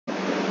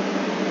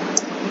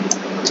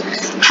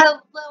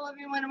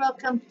everyone, and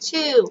welcome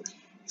to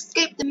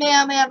Escape the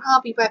Mailman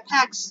Obby by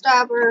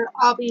Packstabber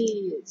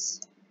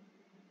Obbys.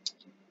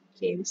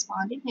 Okay,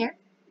 responding here.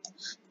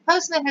 The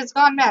postman has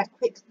gone mad.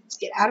 Quick, let's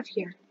get out of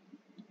here.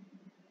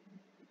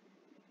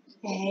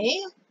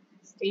 Okay,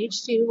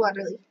 stage 2,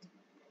 water leak.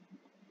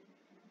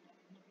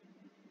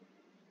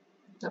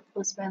 The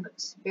postman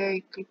looks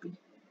very creepy.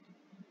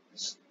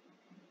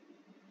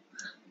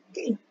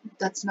 Okay,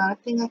 that's not a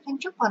thing I can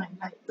jump on at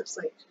night, looks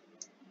like.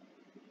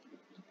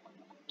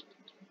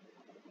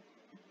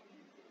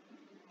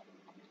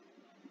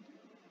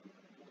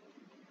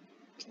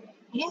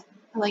 Yeah,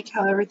 I like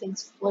how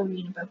everything's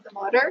floating above the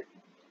water.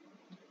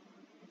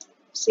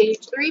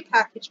 Stage 3,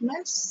 package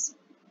miss.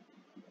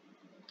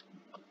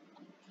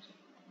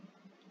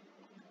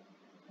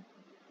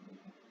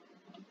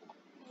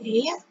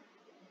 Yeah.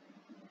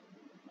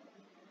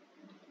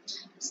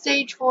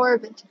 Stage 4,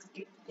 vent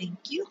escape.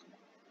 Thank you.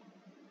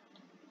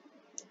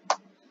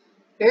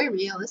 Very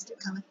realistic,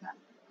 I like that.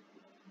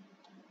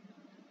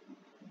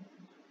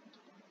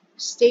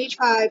 Stage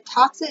 5,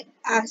 toxic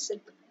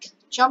acid.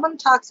 Jump on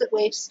toxic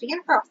wave,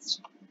 stand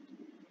across.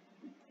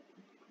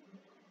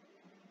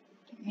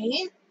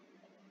 Okay.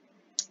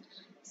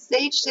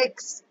 Stage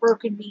 6,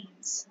 broken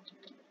beams.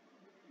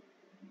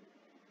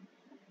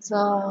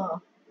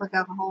 So, look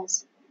out the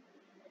holes.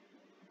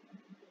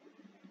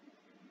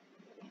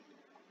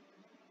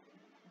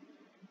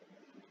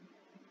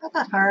 Not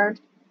that hard.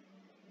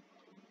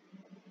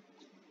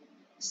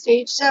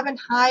 Stage 7,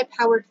 high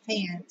powered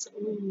fans.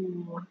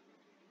 Ooh.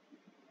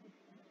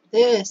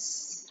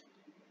 This.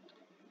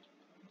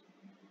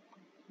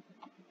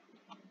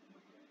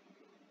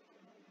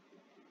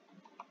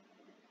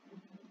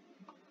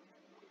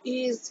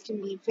 These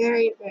can be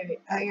very, very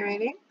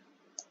aggravating.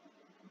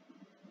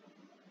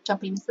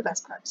 Jumping is the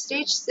best part.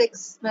 Stage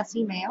 6,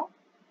 messy mail.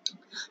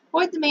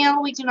 Avoid the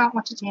mail, we do not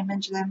want to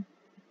damage them.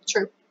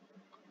 True.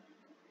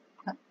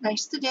 But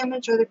nice to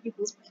damage other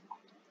people's mail.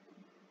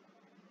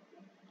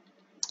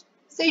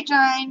 Stage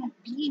 9,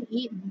 being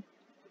eaten.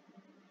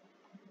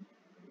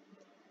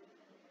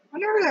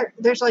 Whenever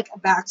there's like a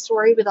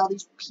backstory with all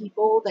these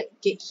people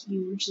that get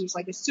huge, there's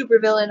like a super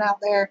villain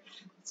out there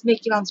that's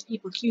making all these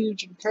people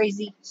huge and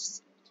crazy.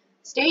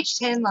 Stage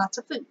 10, lots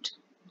of food.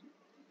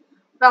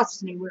 What else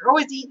is new? We're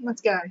always eating,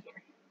 let's get out of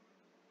here.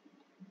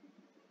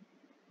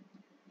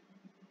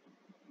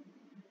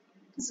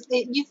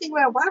 You think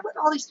about, why would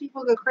all these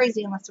people go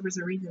crazy unless there was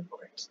a reason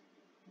for it?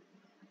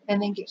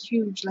 And then get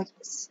huge like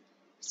this.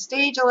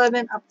 Stage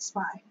 11, up the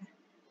spine.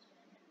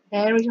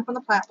 And we jump on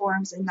the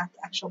platforms and not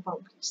the actual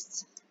bone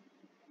pieces.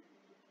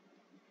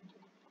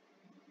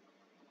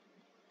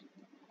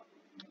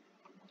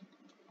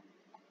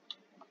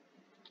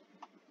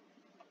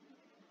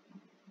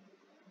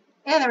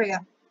 And there we go.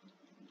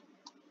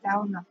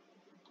 Down.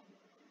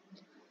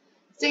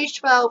 Stage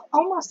 12,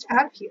 almost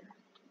out of here.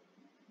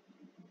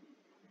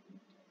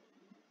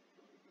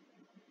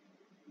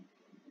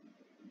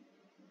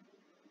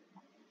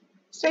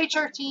 Stage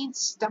 13,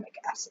 stomach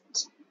acid.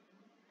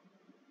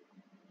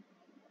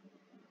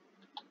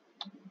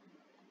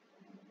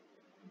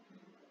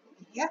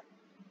 Yeah.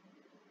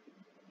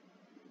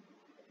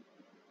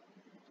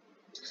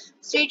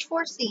 Stage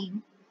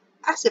 14,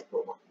 acid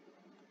pool.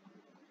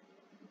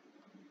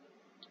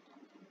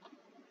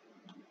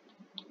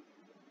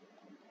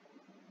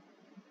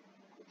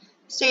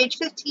 Stage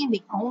 15,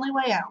 the only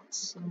way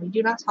out. And we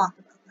do not talk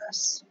about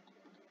this.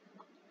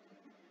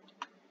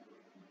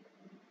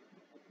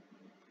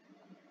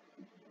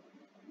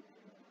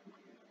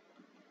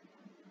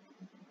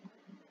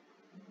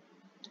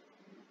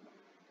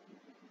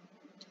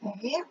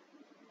 Okay.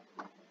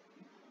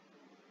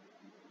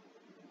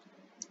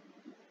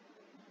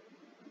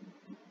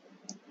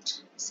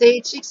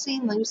 Stage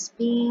 16, loose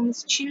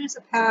beams. Choose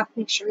a path,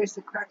 make sure it's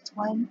the correct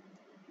one.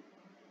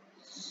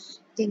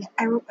 Dang it,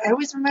 I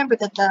always remember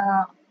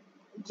that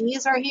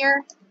these are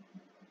here.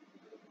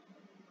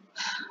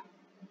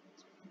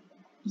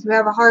 You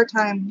have a hard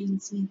time being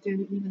seen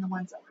through even the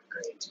ones that were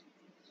great.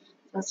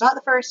 So it's not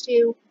the first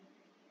two.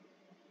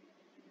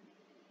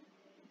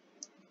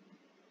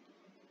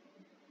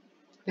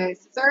 Okay,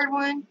 it's the third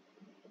one.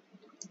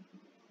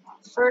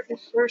 The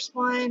first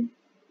one.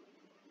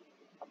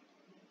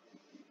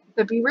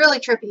 It'd be really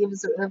trippy if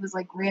it was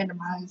like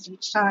randomized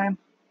each time.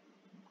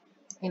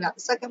 And not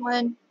the second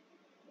one.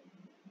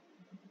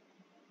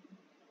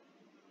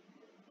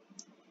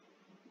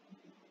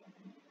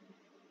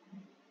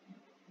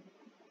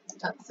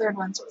 Not the third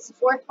one. So it's the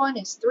fourth one.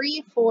 It's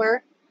 3,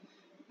 4.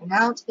 And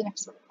now to the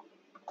next one.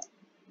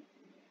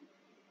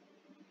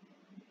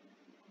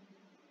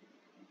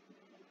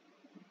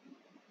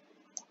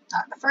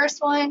 Not the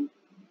first one.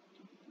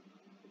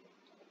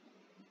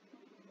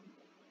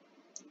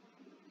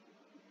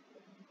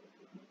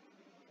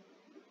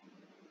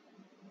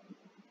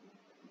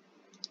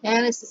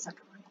 And it's the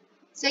second one.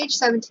 Stage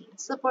 17,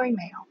 slippery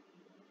mail.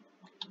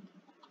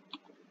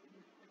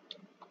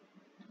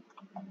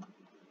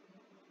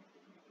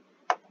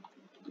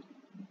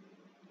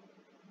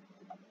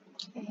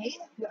 Okay,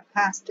 got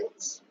past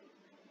it.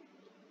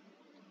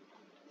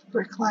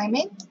 We're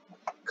climbing.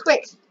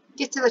 Quick,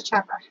 Get to the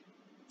chopper.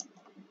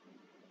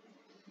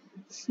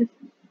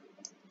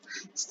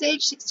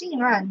 Stage 16,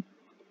 run.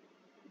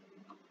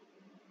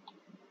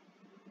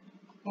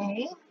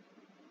 Okay.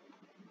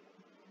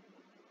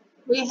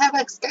 We have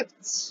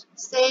escaped.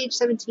 Stage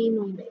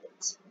 17, we made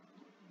it.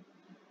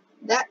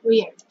 That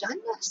we are done.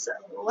 So,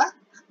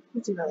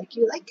 if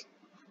you like,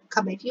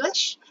 comment if you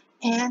wish.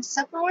 And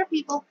sub for more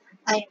people.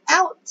 I'm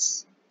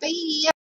out. Bye.